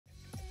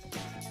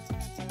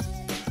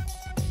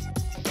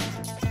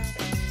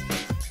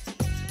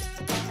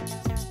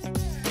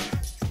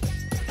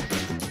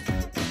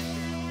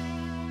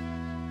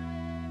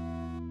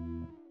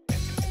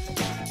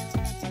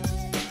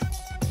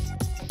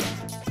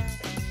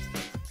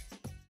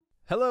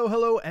Hello,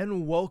 hello,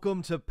 and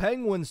welcome to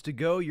Penguins to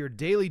Go, your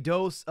daily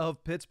dose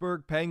of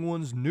Pittsburgh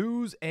Penguins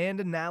news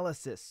and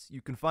analysis. You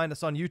can find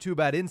us on YouTube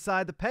at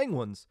Inside the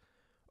Penguins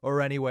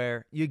or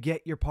anywhere you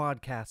get your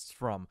podcasts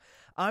from.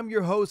 I'm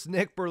your host,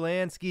 Nick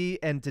Brlansky,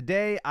 and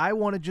today I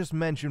want to just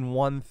mention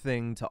one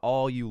thing to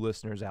all you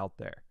listeners out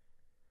there.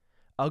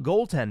 A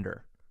goaltender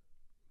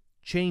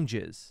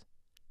changes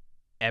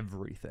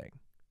everything.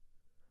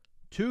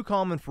 Two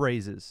common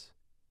phrases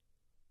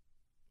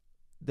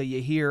that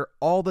you hear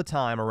all the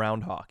time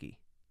around hockey.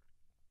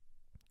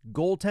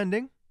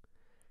 Goaltending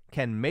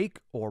can make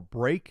or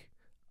break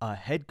a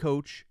head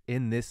coach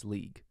in this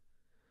league.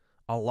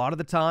 A lot of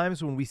the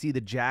times when we see the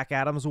Jack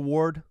Adams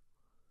Award,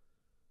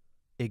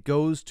 it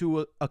goes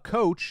to a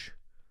coach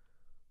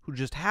who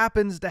just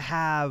happens to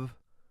have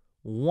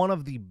one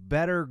of the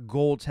better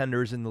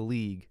goaltenders in the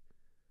league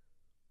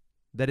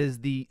that is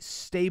the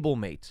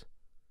stablemate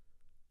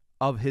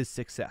of his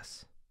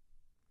success.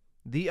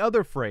 The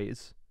other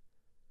phrase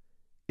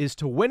is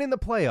to win in the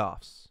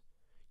playoffs,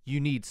 you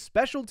need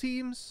special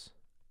teams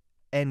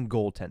and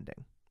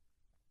goaltending.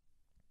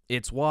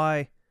 It's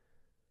why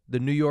the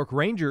New York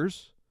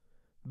Rangers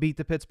beat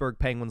the Pittsburgh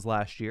Penguins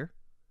last year,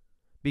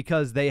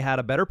 because they had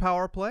a better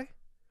power play,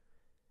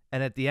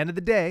 and at the end of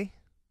the day,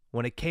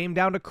 when it came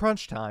down to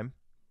crunch time,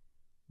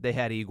 they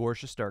had Igor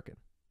Shesterkin.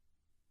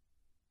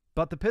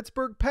 But the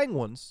Pittsburgh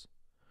Penguins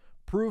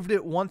proved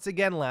it once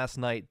again last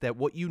night that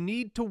what you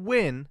need to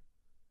win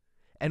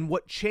and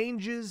what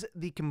changes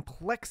the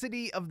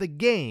complexity of the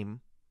game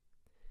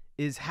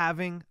is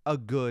having a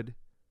good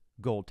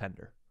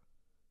goaltender.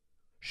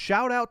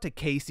 Shout out to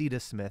Casey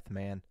DeSmith,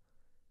 man.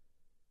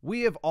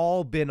 We have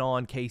all been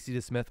on Casey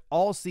DeSmith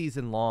all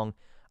season long.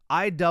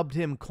 I dubbed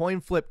him Coin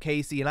Flip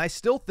Casey, and I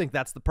still think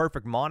that's the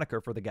perfect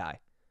moniker for the guy.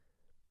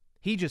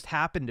 He just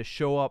happened to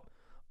show up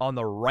on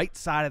the right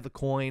side of the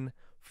coin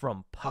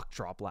from puck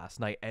drop last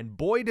night, and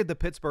boy did the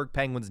Pittsburgh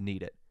Penguins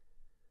need it.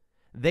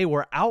 They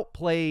were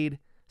outplayed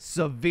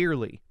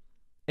severely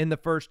in the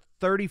first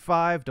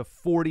 35 to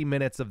 40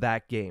 minutes of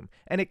that game,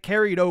 and it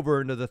carried over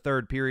into the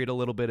third period a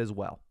little bit as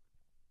well.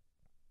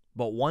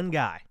 But one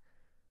guy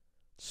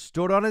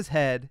stood on his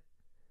head,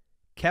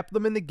 kept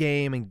them in the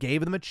game, and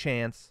gave them a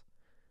chance,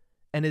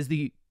 and is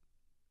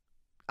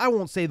I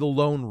won't say the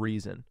lone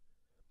reason,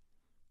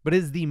 but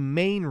is the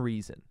main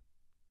reason,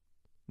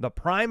 the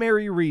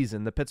primary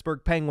reason the Pittsburgh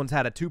Penguins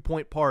had a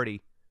 2-point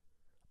party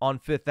on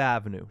 5th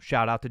Avenue.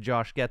 Shout out to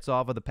Josh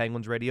Getzoff of the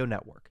Penguins Radio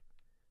Network.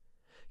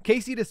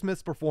 Casey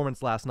DeSmith's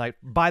performance last night,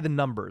 by the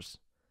numbers: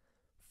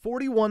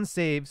 41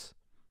 saves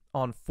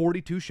on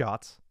 42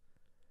 shots,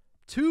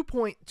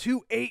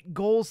 2.28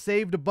 goals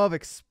saved above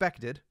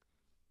expected,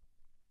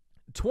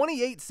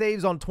 28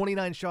 saves on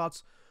 29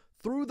 shots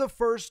through the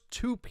first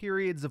 2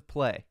 periods of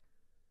play.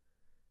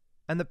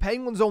 And the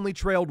Penguins only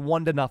trailed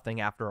 1-0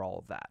 after all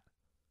of that.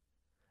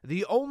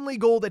 The only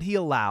goal that he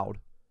allowed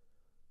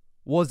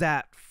was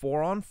at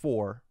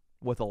 4-on-4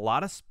 with a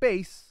lot of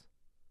space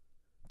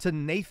to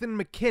Nathan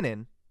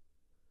MacKinnon.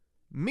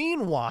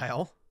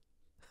 Meanwhile,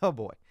 oh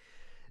boy,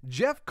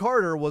 Jeff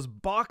Carter was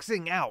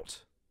boxing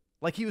out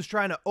like he was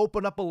trying to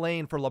open up a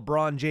lane for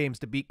LeBron James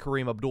to beat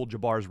Kareem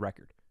Abdul-Jabbar's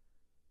record.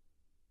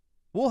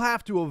 We'll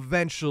have to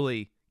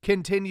eventually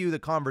continue the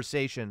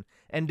conversation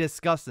and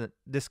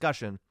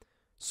discussion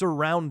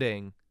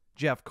surrounding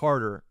Jeff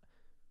Carter,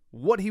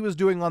 what he was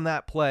doing on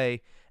that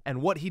play,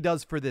 and what he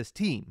does for this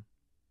team.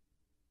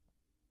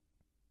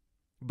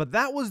 But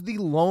that was the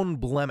lone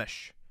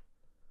blemish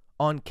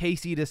on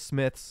Casey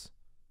DeSmith's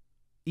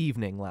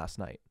evening last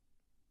night.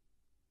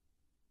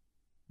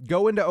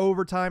 Go into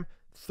overtime,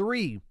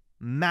 3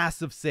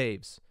 massive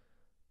saves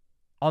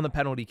on the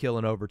penalty kill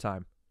in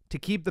overtime to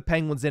keep the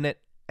Penguins in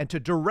it and to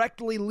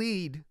directly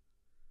lead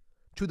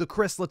to the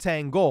Kris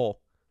Letang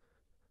goal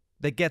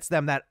that gets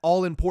them that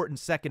all-important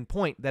second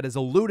point that has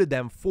eluded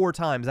them 4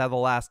 times out of the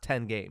last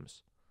 10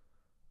 games.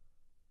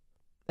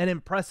 An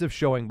impressive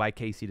showing by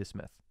Casey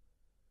DeSmith.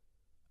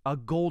 A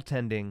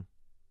goaltending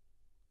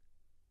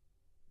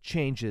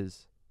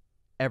changes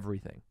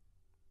everything.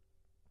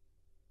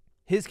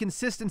 His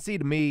consistency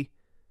to me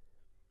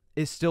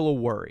is still a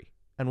worry,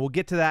 and we'll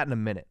get to that in a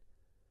minute.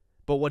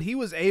 But what he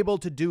was able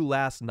to do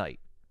last night,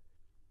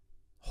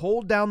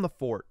 hold down the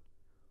fort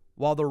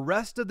while the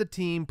rest of the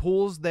team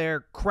pulls their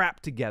crap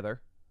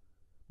together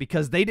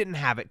because they didn't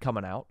have it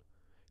coming out.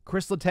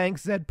 Kris Letang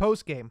said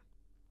postgame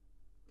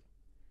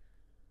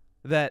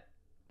that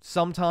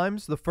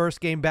sometimes the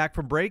first game back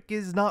from break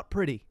is not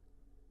pretty.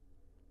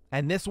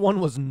 And this one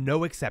was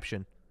no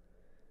exception.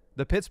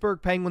 The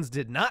Pittsburgh Penguins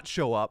did not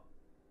show up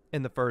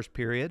in the first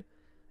period,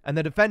 and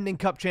the defending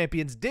Cup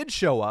champions did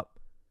show up,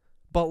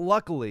 but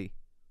luckily,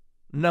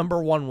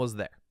 number 1 was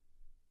there.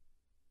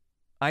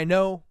 I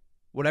know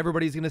what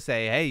everybody's going to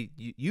say. Hey,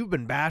 you've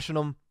been bashing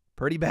him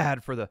pretty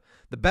bad for the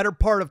better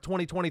part of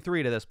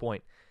 2023 to this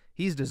point.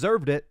 He's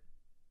deserved it.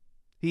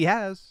 He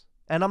has.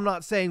 And I'm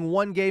not saying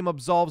one game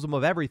absolves him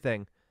of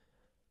everything,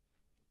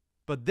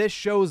 but this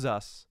shows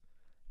us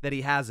that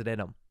he has it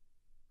in him.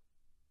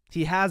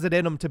 He has it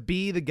in him to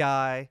be the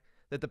guy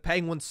that the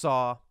Penguins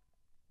saw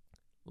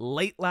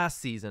late last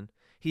season.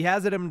 He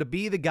has it in him to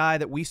be the guy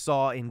that we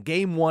saw in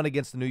Game 1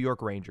 against the New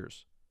York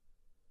Rangers.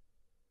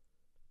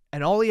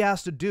 And all he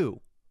has to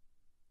do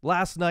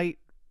last night,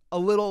 a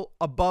little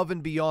above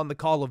and beyond the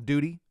call of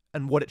duty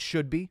and what it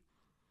should be,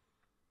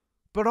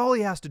 but all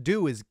he has to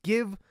do is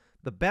give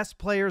the best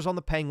players on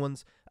the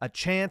Penguins a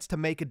chance to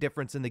make a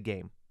difference in the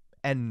game.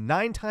 And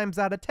 9 times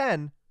out of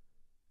 10,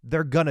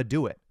 they're going to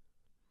do it.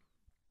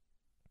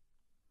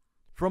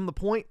 From the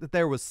point that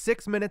there was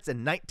 6 minutes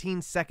and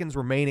 19 seconds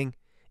remaining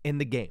in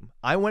the game,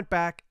 I went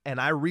back and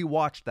I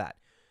rewatched that.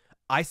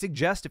 I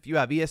suggest if you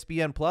have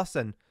ESPN Plus,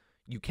 and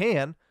you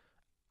can,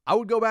 I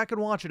would go back and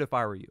watch it if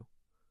I were you.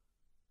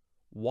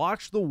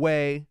 Watch the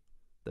way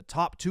the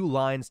top 2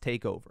 lines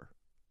take over.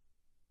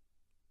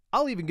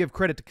 I'll even give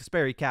credit to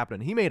Kasperi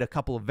Kapanen. He made a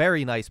couple of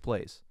very nice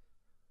plays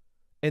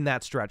in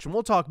that stretch. And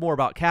we'll talk more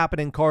about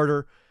Kapanen,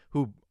 Carter,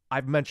 who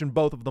I've mentioned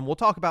both of them. We'll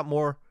talk about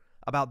more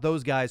about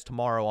those guys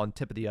tomorrow on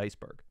Tip of the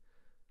Ice-Burgh.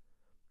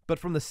 But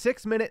from the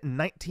 6 minute and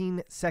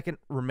 19 second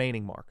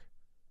remaining mark,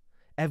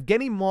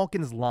 Evgeni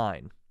Malkin's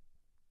line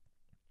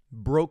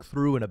broke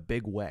through in a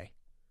big way.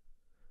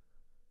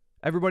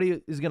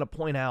 Everybody is going to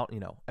point out,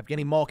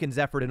 Evgeni Malkin's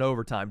effort in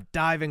overtime,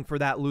 diving for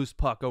that loose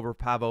puck over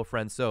Pavel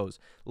Francouz,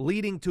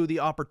 leading to the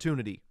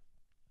opportunity,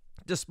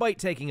 despite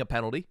taking a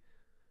penalty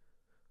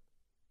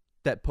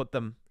that put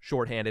them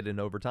shorthanded in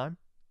overtime.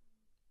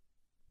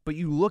 But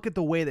you look at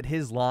the way that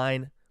his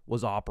line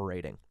was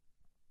operating.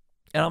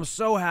 And I'm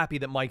so happy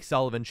that Mike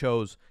Sullivan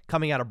chose,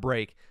 coming out of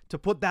break, to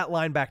put that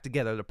line back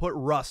together, to put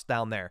Rust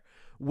down there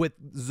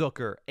with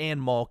Zucker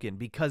and Malkin,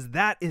 because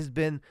that has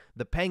been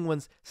the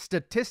Penguins'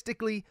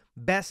 statistically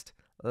best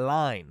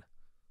line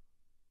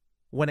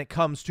when it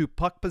comes to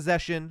puck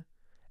possession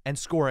and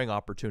scoring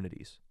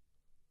opportunities.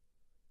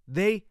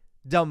 They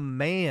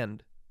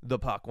demand the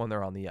puck when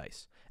they're on the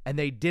ice, and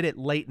they did it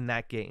late in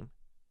that game.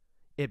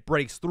 It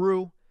breaks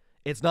through.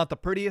 It's not the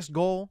prettiest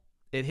goal.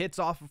 It hits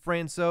off of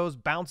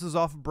Francouz, bounces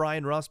off of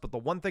Brian Rust, but the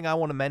one thing I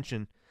want to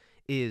mention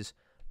is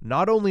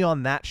not only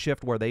on that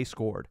shift where they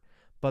scored,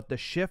 but the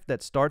shift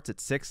that starts at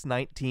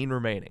 6:19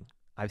 remaining.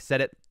 I've said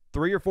it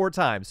 3 or 4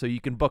 times, so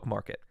you can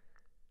bookmark it.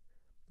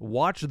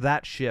 Watch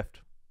that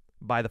shift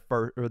by the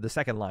first or the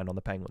second line on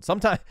the Penguins.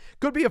 Sometimes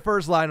could be a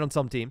first line on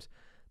some teams.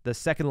 The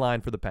second line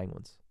for the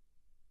Penguins.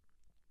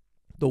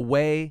 The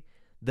way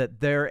that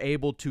they're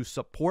able to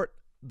support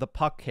the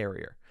puck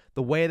carrier,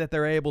 the way that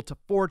they're able to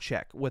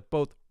forecheck with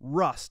both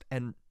Rust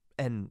and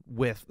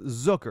with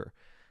Zucker,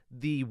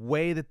 the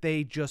way that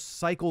they just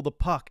cycle the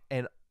puck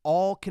and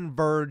all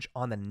converge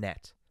on the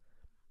net.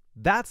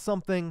 That's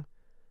something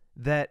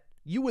that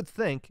you would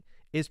think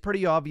is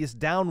pretty obvious.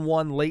 Down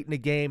 1 late in the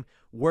game,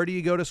 where do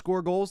you go to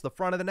score goals? The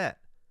front of the net.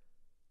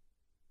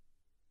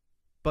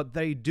 But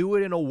they do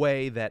it in a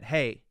way that,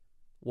 hey,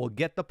 we'll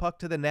get the puck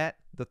to the net,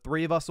 the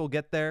 3 of us will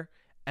get there,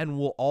 and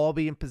we'll all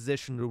be in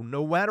position to,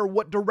 no matter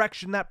what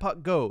direction that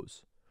puck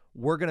goes,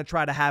 we're going to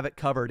try to have it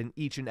covered in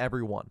each and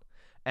every one.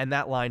 And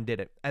that line did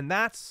it. And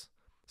that's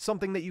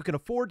something that you can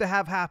afford to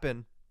have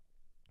happen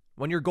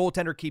when your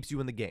goaltender keeps you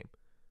in the game.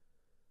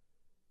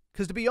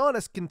 Because to be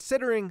honest,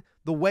 considering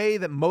the way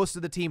that most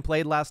of the team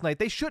played last night,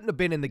 they shouldn't have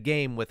been in the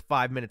game with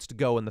 5 minutes to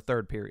go in the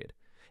third period.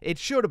 It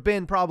should have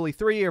been probably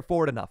 3 or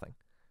 4-0.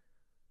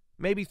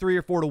 Maybe 3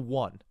 or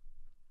 4-1.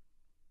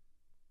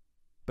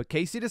 But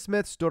Casey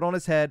DeSmith stood on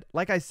his head.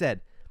 Like I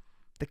said,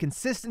 the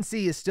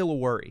consistency is still a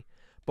worry,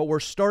 but we're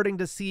starting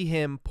to see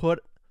him put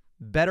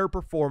better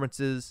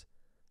performances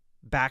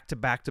back to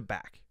back to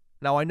back.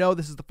 Now, I know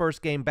this is the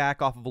first game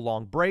back off of a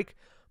long break,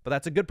 but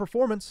that's a good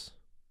performance.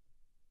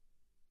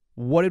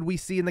 What did we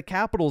see in the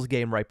Capitals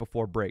game right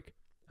before break?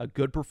 A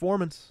good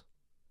performance.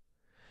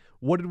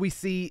 What did we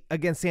see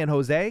against San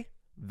Jose?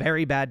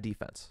 Very bad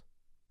defense.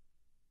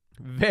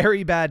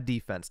 Very bad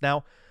defense.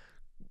 Now,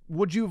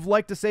 would you have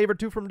liked a save or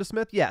 2 from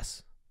DeSmith?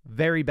 Yes.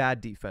 Very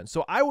bad defense.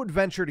 So I would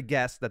venture to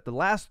guess that the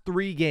last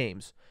 3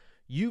 games,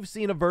 you've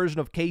seen a version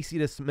of Casey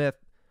DeSmith,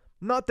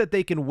 not that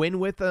they can win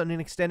with in an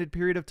extended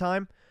period of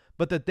time,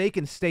 but that they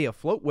can stay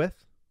afloat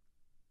with.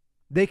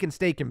 They can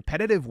stay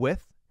competitive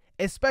with,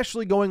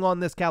 especially going on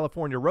this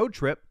California road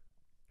trip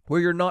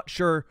where you're not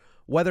sure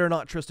whether or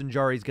not Tristan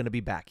Jarry is going to be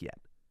back yet.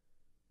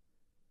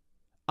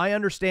 I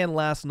understand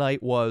last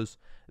night was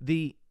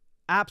the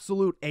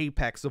absolute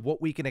apex of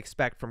what we can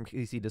expect from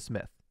Casey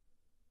DeSmith.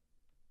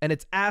 And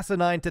it's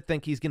asinine to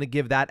think he's going to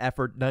give that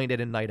effort night in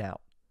and night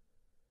out.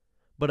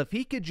 But if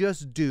he could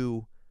just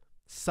do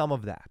some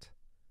of that,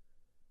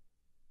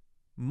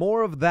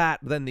 more of that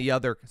than the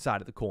other side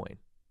of the coin,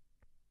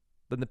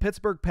 then the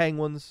Pittsburgh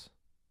Penguins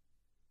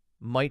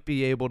might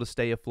be able to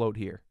stay afloat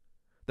here.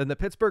 Then the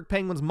Pittsburgh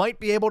Penguins might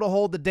be able to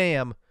hold the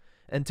dam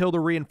until the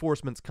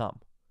reinforcements come.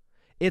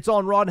 It's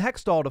on Ron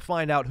Hextall to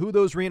find out who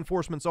those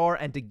reinforcements are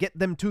and to get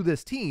them to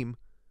this team.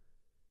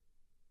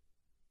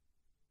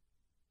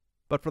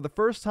 But for the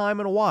first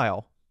time in a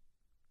while,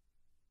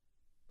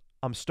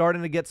 I'm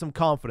starting to get some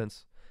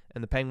confidence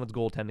in the Penguins'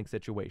 goaltending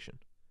situation.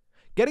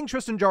 Getting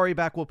Tristan Jarry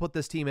back will put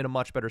this team in a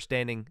much better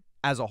standing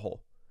as a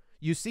whole.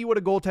 You see what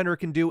a goaltender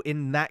can do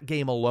in that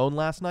game alone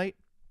last night?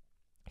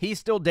 He's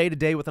still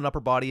day-to-day with an upper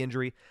body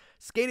injury.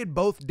 Skated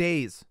both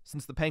days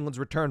since the Penguins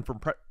returned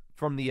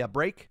from the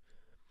break.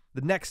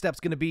 The next step's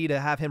going to be to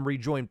have him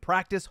rejoin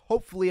practice.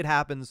 Hopefully it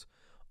happens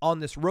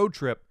on this road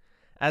trip,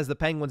 as the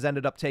Penguins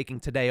ended up taking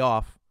today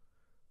off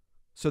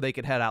so they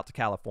could head out to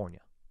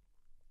California.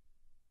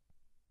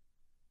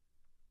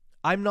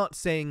 I'm not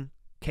saying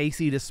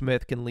Casey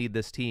DeSmith can lead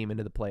this team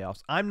into the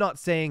playoffs. I'm not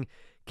saying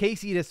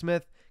Casey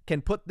DeSmith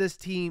can put this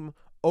team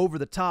over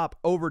the top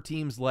over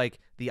teams like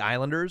the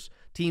Islanders,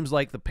 teams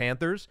like the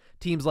Panthers,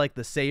 teams like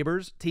the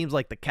Sabres, teams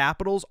like the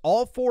Capitals,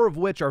 all four of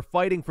which are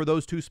fighting for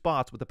those 2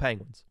 spots with the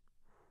Penguins.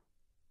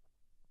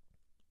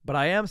 But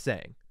I am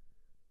saying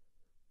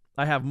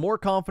I have more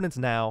confidence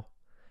now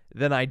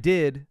than I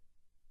did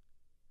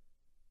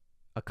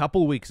a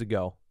couple weeks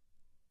ago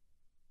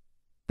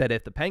that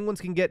if the Penguins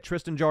can get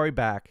Tristan Jarry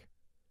back,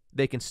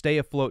 they can stay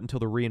afloat until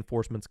the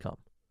reinforcements come.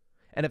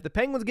 And if the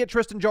Penguins get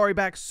Tristan Jarry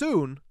back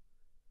soon,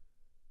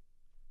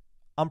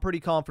 I'm pretty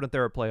confident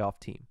they're a playoff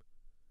team.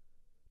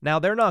 Now,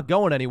 they're not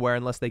going anywhere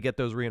unless they get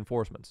those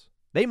reinforcements.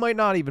 They might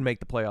not even make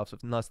the playoffs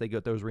unless they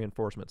get those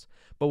reinforcements.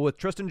 But with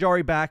Tristan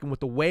Jarry back and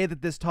with the way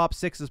that this top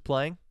 6 is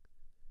playing,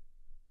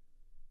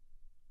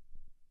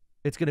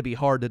 it's going to be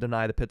hard to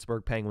deny the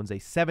Pittsburgh Penguins a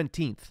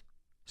 17th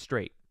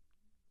straight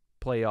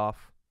playoff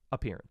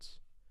appearance.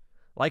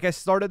 Like I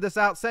started this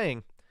out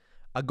saying,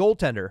 a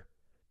goaltender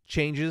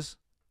changes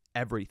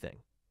everything.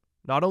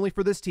 Not only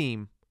for this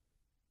team,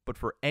 but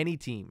for any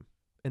team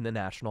in the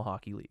National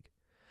Hockey League.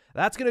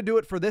 That's going to do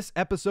it for this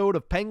episode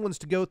of Penguins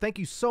to Go. Thank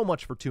you so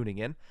much for tuning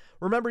in.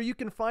 Remember, you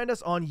can find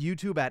us on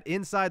YouTube at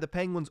Inside the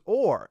Penguins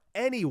or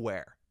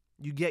anywhere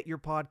you get your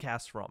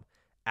podcasts from.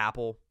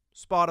 Apple,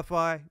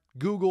 Spotify,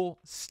 Google,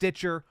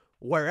 Stitcher,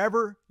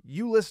 wherever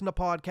you listen to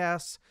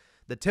podcasts,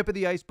 the Tip of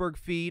the Ice-Burgh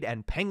feed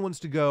and Penguins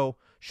to Go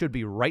should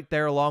be right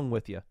there along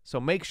with you. So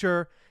make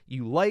sure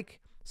you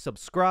like,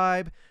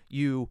 subscribe,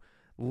 you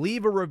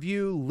leave a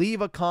review,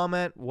 leave a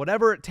comment,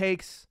 whatever it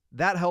takes.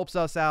 That helps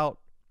us out,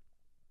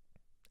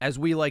 as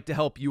we like to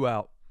help you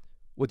out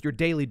with your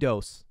daily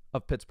dose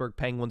of Pittsburgh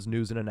Penguins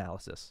news and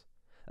analysis.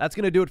 That's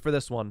going to do it for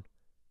this one.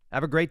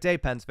 Have a great day,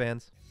 Pens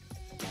fans.